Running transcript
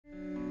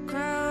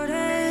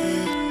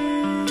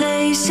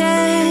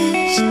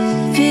faces,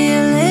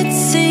 feel it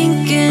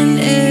sinking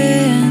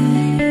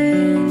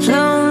in.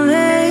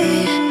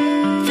 Lonely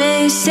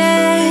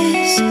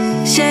faces,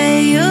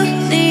 say you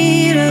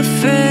need a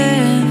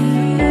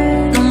friend.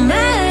 No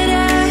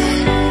matter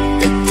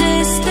the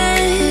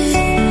distance,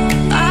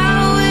 I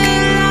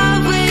will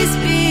always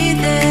be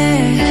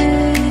there.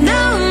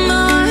 No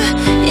more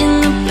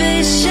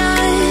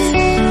inhibitions,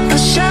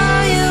 I'll show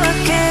you I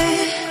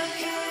care.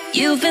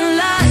 You've been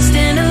lost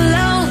and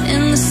alone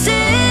in the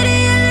city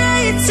of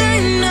lights, I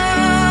know.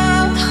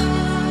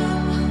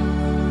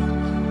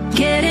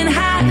 Getting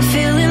hot,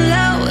 feeling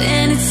low,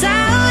 and it's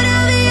out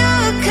of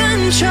your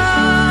control.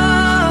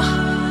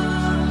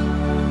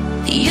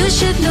 You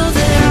should know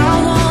that I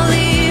won't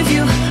leave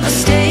you. I'll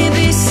stay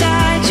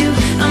beside you.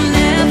 I'm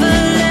never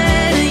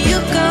letting you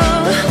go.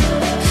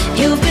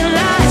 You've been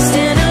lost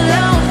and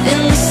alone in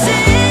the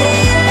city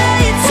of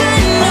lights, I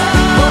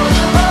know.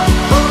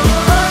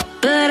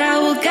 But I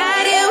will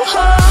guide you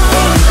home.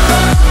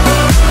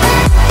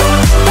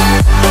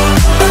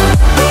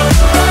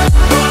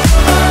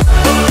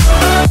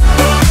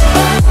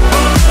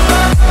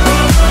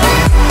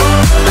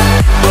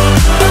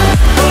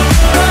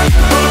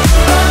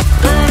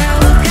 But I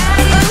will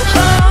guide you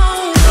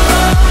home.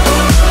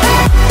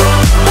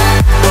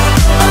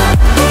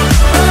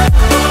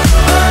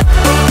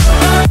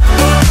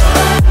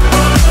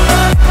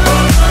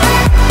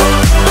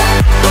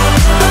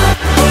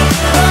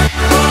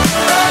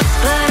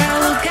 But I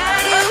will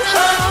guide you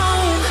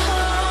home.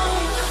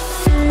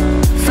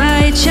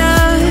 Fight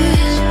your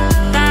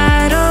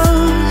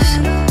battles,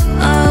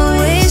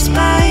 always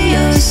by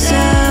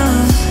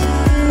yourself.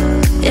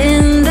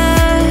 In the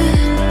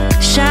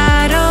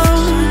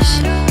shadows,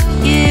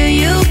 hear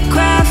you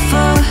cry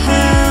for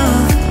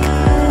help.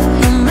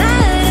 No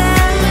matter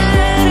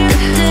the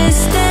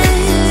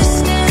distance,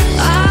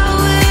 I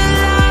will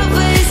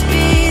always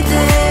be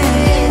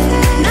there.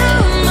 No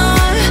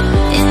more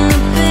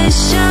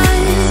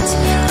inhibitions,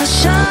 I'll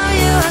show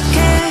you I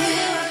care.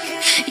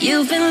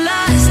 You've been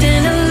lost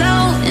and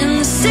alone in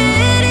the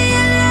city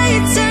of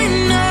lights, I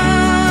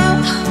know.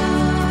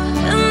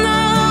 I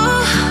know.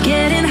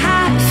 Getting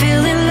hot,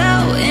 feeling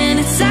low, and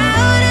it's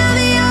out of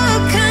your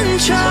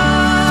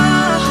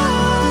control.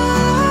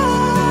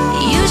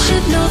 You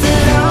should know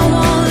that I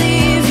won't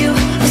leave you.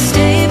 I'll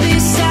stay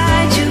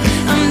beside you.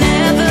 I'm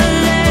never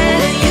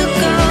letting you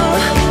go.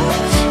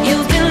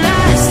 You've been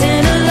lost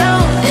and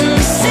alone in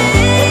the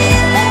city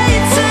of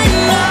lights, I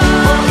know.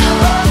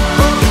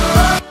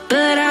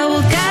 But I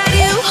will guide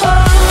you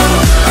home.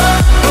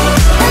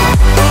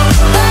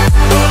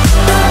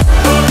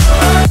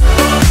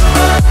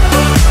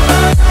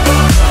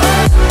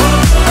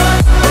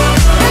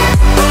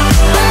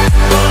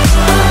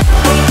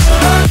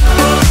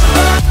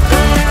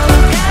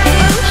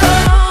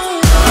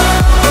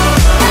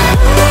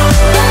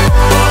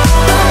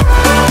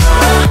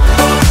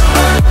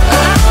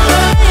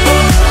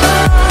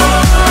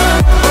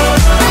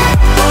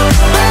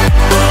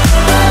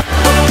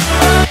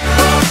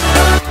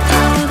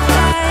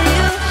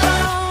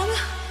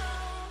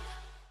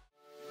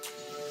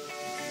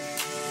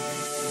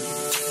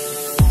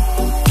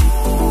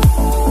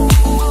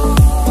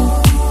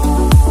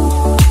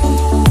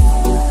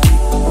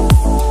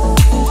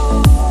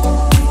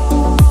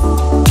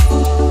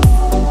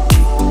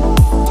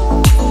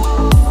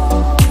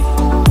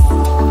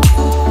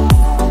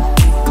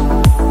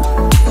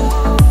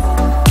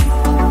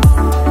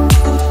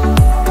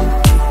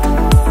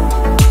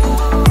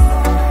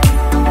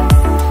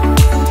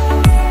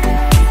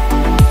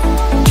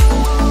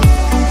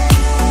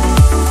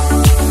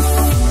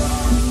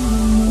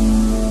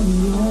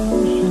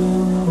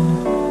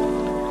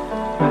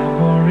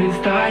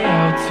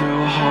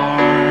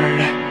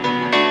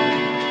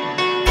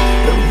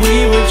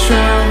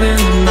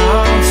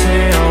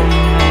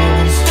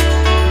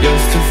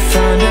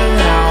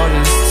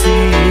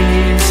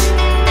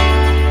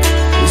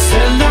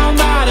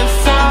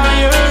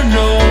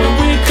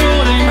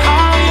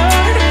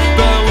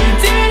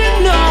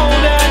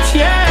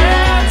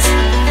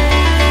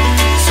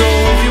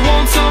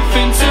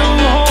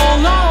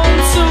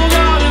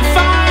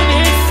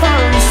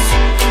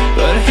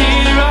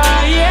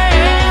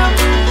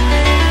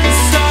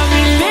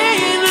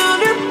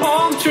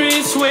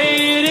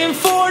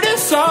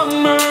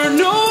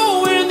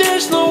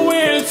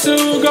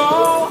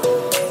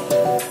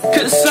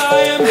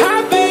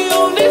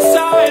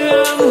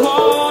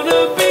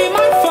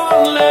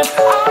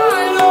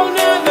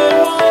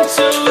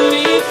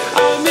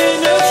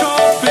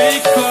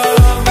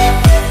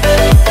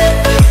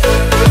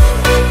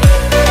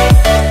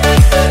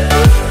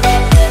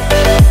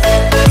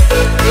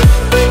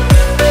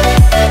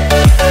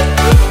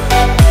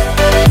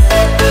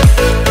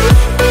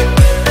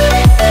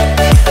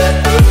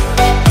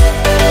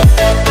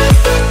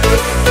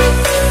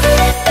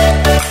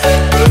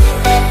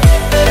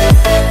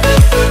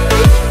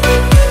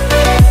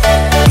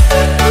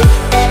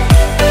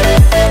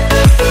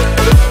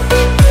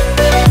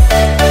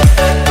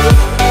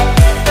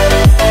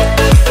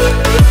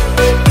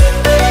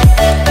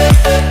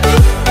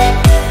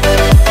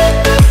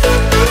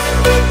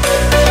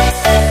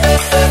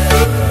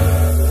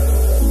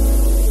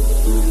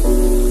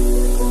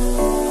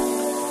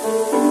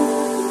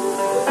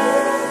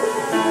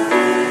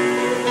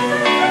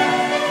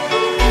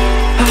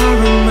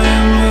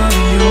 remember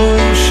the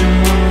ocean.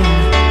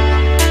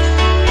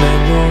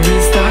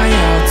 Memories die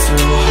out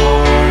too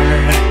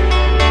hard.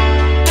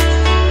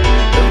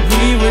 And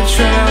we were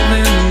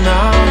traveling the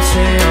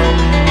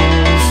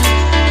mountains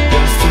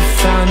just to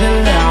find the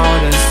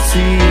loudest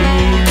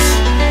tears.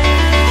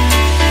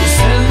 We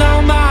set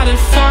down by the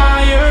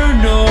fire,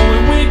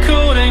 knowing we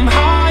could aim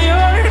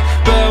higher,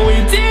 but we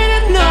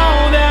didn't know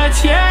that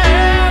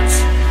yet.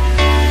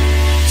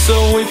 So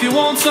if you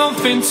want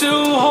something to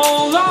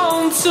hold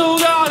on to,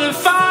 gotta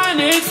find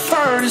it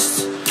first.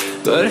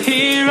 But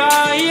here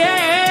I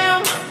am,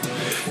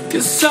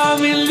 'cause I've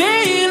been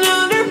laying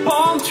under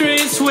palm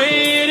trees,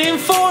 waiting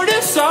for the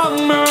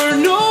summer,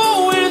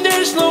 knowing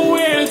there's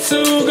nowhere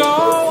to go.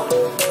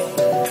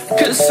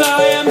 'Cause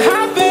I am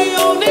happy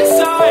on this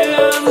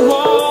island,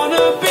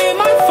 wanna be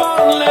my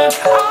farmland.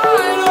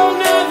 I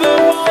don't ever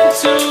want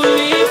to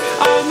leave,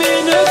 I'm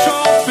in a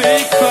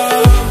tropic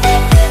club.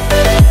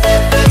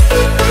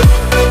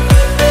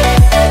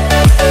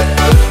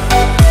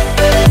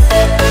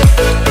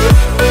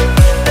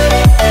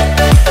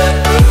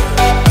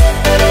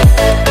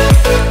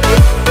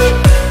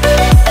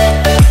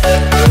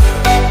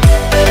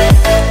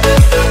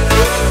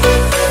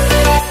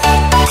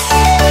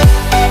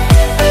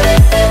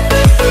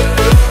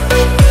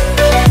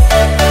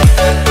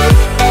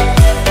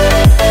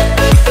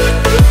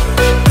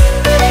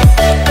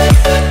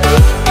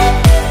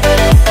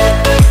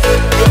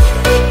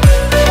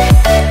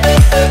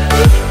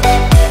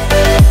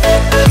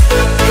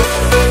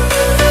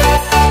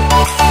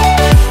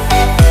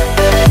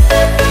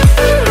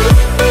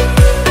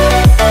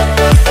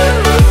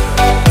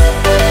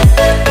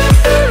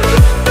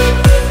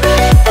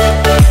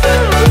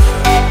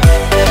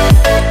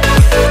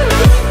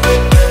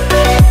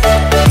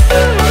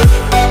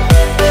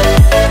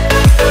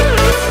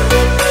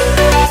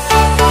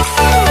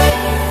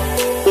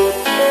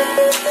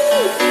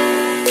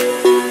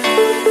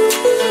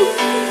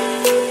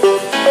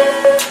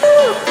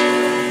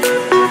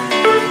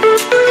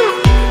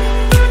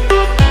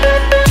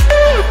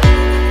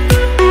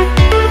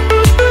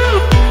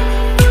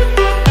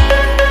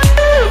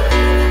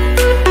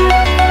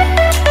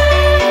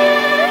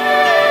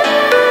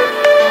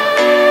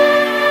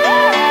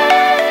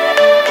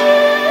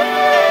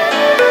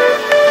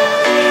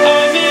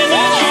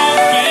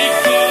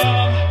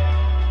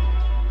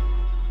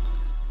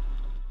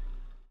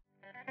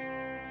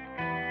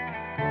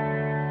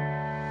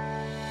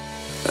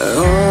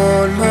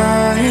 On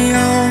my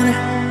own,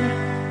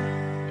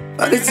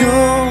 but I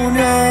don't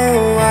know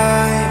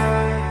why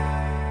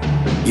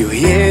you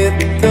hit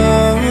the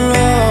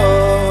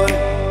road,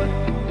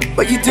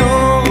 but you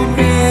don't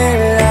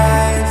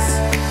realize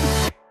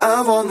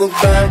I won't look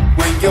back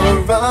when you're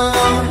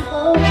around.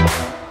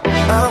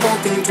 I won't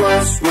think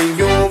twice when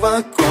you're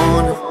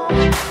gone.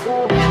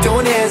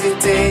 Don't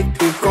hesitate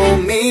to call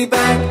me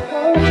back,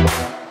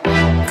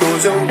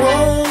 'cause I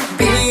won't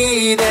be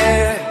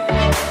there.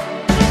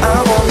 I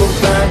won't look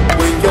back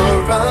when you're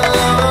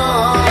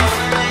around.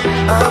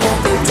 I won't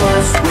think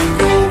twice when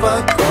you're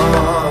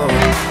gone.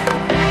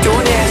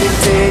 Don't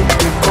hesitate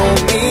to call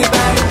me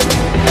back,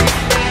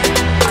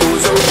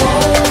 'cause I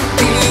won't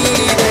be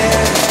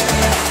there.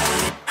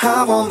 I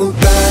won't look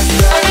back.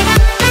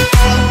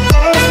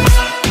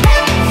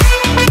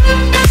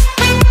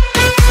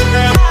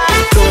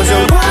 'Cause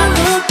I won't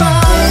look back.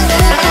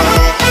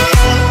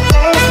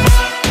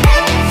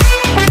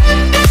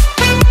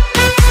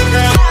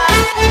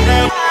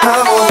 I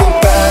won't look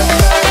back.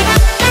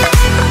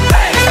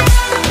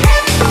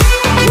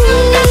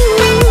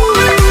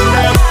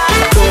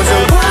 'Cause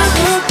I won't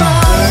look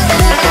back.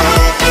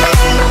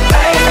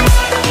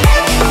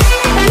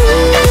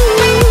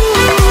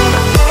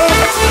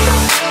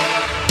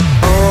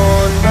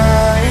 On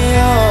my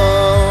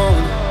own,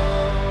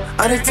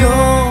 and I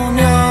don't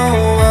know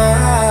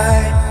why.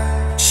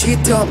 She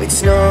told me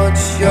it's not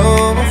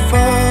your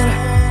fault,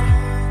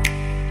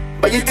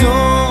 but you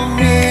don't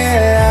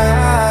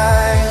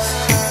realize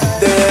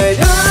that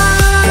I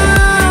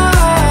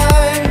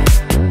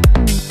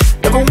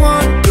never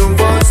wonder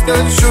what's the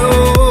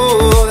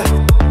truth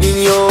in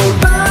your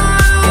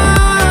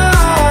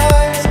eyes.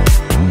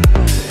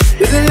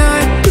 There's a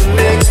light that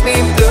makes me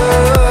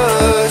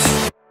blush.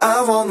 I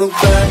won't look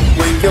back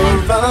when you're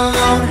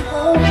around.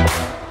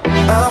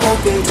 I won't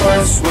think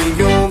twice when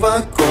you're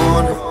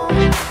gone.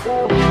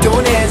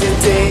 Don't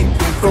hesitate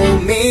to call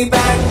me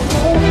back,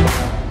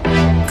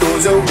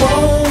 'cause I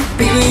won't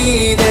be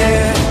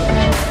there.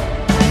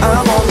 I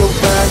won't look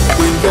back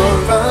when you're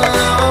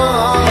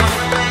around.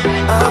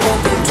 I won't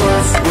think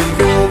twice when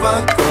you're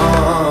gone.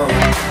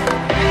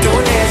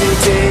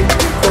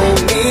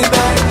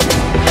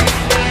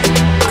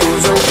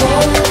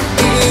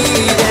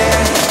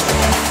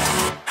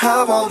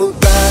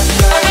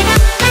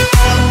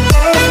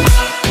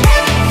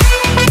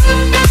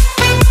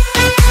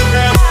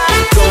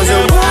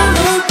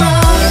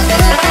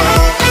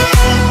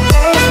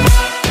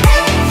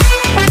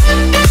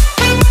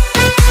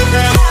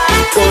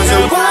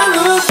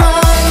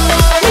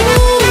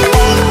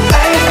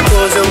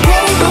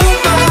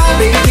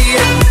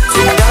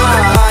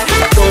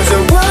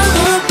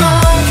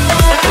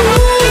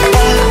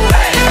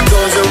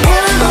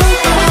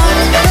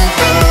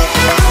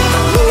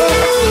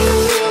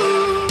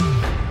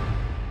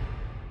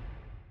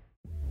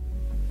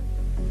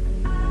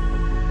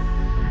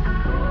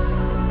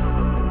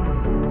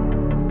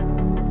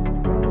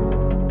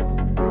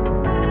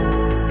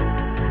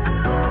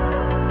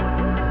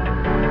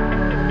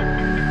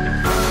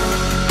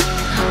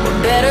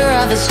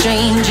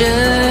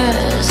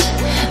 strangers.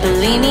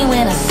 Believe me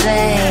when I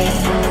say,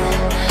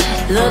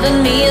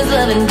 loving me is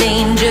loving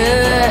danger.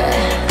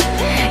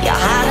 Your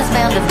heart is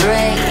bound to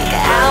break.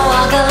 I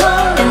walk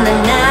alone in the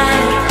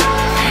night,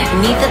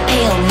 neath the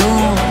pale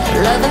moon,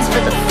 loving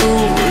split the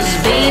fools.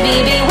 Baby,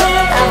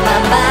 beware of my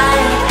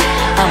bite.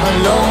 I'm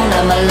alone,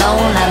 I'm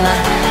alone,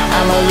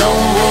 I'm a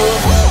lone wolf.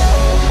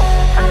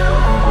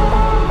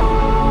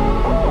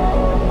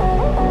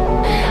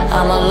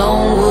 I'm a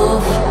lone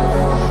wolf.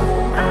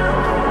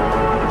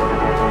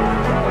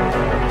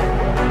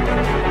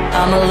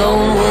 I'm a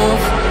lone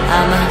wolf.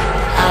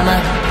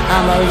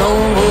 I'm a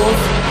lone wolf.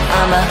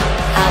 I'm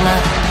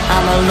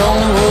a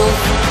lone wolf.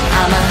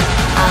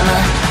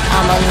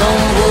 I'm a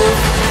lone wolf.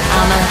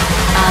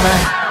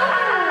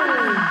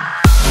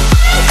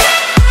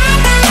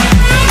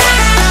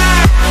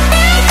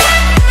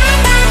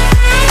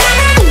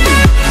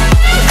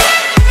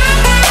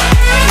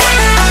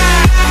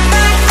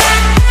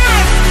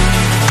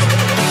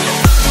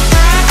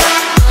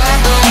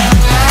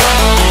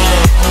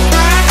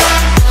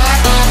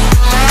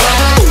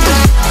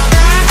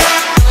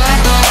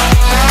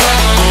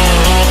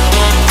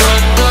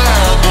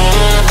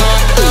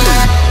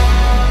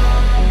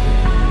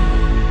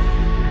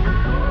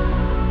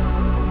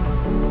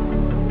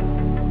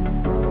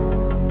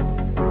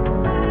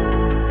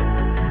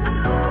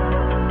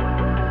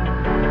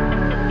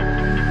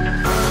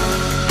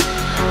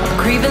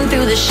 Creeping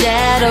through the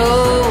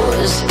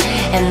shadows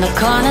and the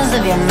corners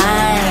of your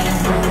mind.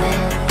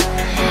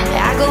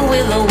 I go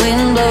where the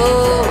wind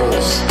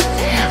blows.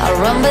 I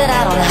run but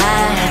I don't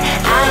hide.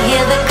 I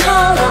hear the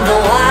call of the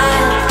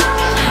wild,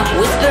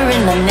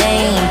 whispering the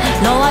name.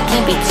 No, I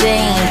can't be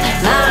tamed.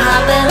 My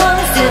heart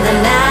belongs to the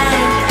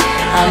night.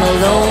 I'm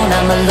alone,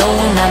 I'm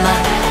alone,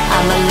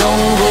 I'm a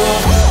lone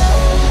wolf.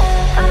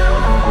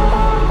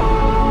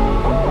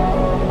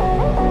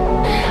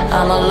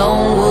 I'm a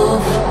lone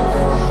wolf.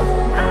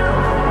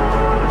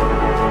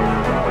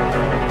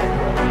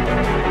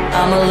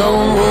 I'm a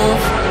lone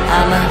wolf.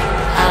 I'm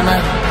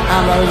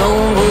a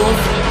lone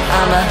wolf.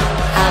 I'm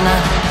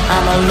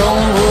a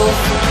lone wolf.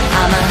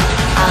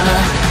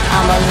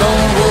 I'm a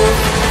lone wolf.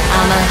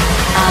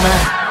 I'm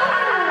a